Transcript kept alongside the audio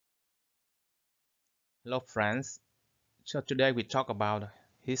Hello friends, so today we talk about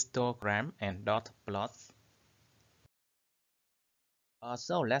histogram and dot plots.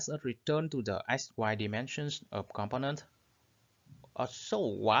 So let's return to the xy dimensions of component. So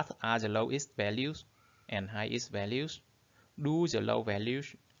what are the lowest values and highest values? Do the low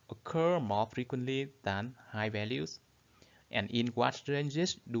values occur more frequently than high values? And in what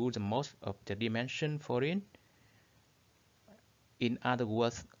ranges do the most of the dimension fall in? In other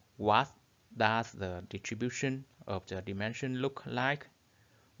words, what does the distribution of the dimension look like?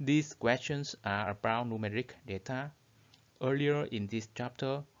 These questions are about numeric data. Earlier in this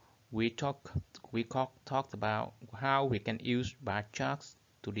chapter, we talked about how we can use bar charts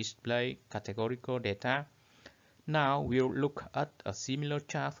to display categorical data. Now we'll look at a similar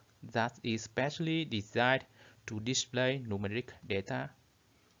chart that is specially designed to display numeric data,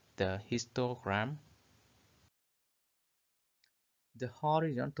 the histogram. The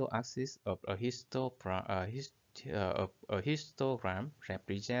horizontal axis of a histogram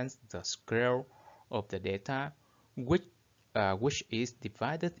represents the scale of the data, which is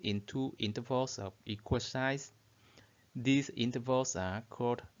divided into intervals of equal size. These intervals are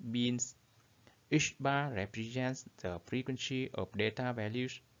called bins. Each bar represents the frequency of data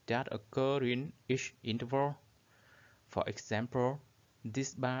values that occur in each interval. For example,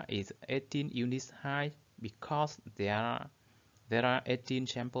 this bar is 18 units high because there are 18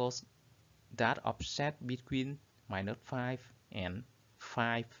 samples that offset between -5 and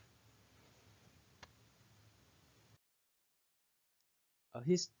 5. A,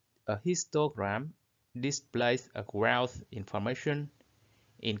 a histogram displays a wealth information,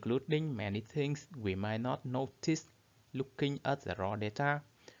 including many things we might not notice looking at the raw data.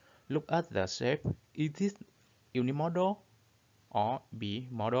 Look at the shape. Is it unimodal or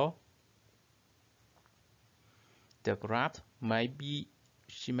bimodal? The graph may be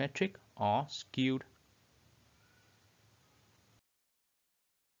symmetric or skewed.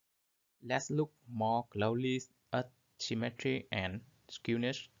 Let's look more closely at symmetry and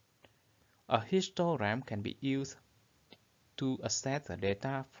skewness. A histogram can be used to assess the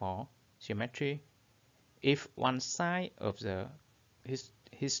data for symmetry. If one side of the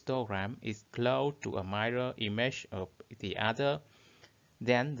histogram is close to a mirror image of the other,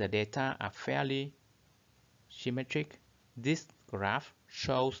 then the data are fairly symmetric. This graph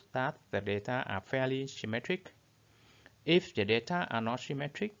shows that the data are fairly symmetric. If the data are not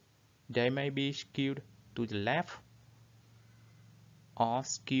symmetric, they may be skewed to the left or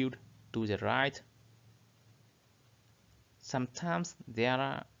skewed to the right. Sometimes there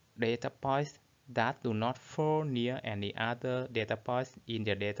are data points that do not fall near any other data points in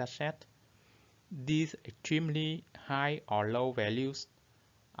the dataset. These extremely high or low values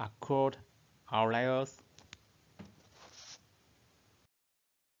are called outliers.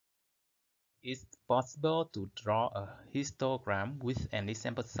 It's possible to draw a histogram with any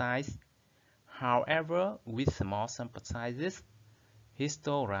sample size. However, with small sample sizes,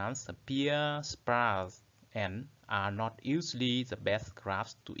 histograms appear sparse and are not usually the best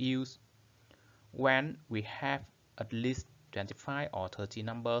graphs to use. When we have at least 25 or 30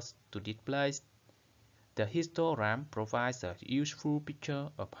 numbers to display, the histogram provides a useful picture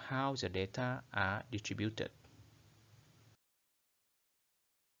of how the data are distributed.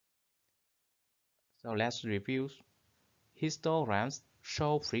 So let's review. Histograms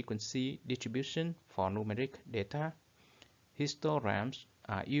show frequency distribution for numeric data. Histograms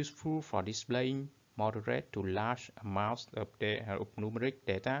are useful for displaying moderate to large amounts of numeric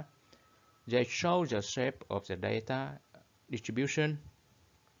data. They show the shape of the data distribution.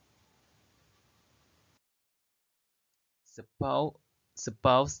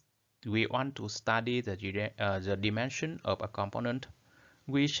 Suppose we want to study the dimension of a component.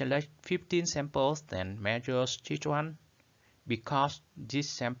 We select 15 samples and measure each one. Because this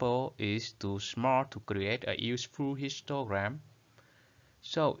sample is too small to create a useful histogram,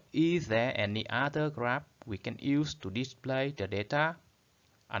 so is there any other graph we can use to display the data?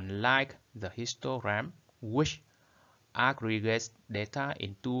 Unlike the histogram, which aggregates data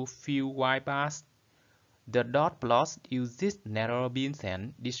into few white bars, the dot plot uses narrow bins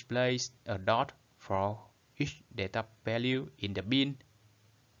and displays a dot for each data value in the bin.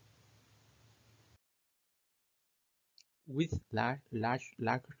 With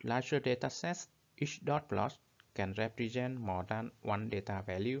larger datasets, each dot plot can represent more than one data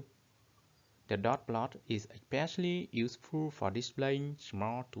value. The dot plot is especially useful for displaying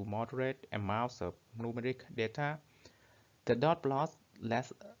small to moderate amounts of numeric data. The dot plot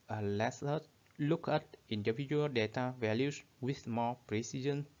lets us look at individual data values with more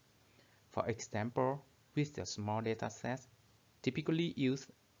precision. For example, with the small datasets typically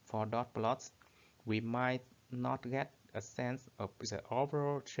used for dot plots, we might not get a sense of the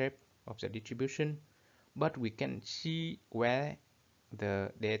overall shape of the distribution, but we can see where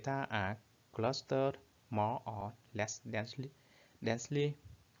the data are clustered more or less densely.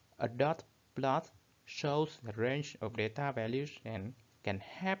 A dot plot shows the range of data values and can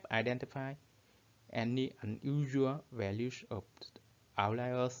help identify any unusual values of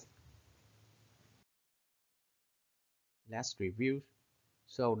outliers. Let's review.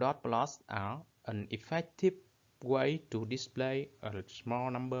 So dot plots are an effective way to display a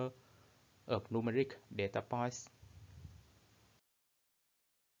small number of numeric data points.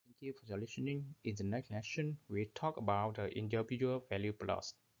 Thank you for listening. In the next lesson, we talk about the individual value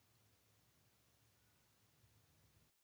plots.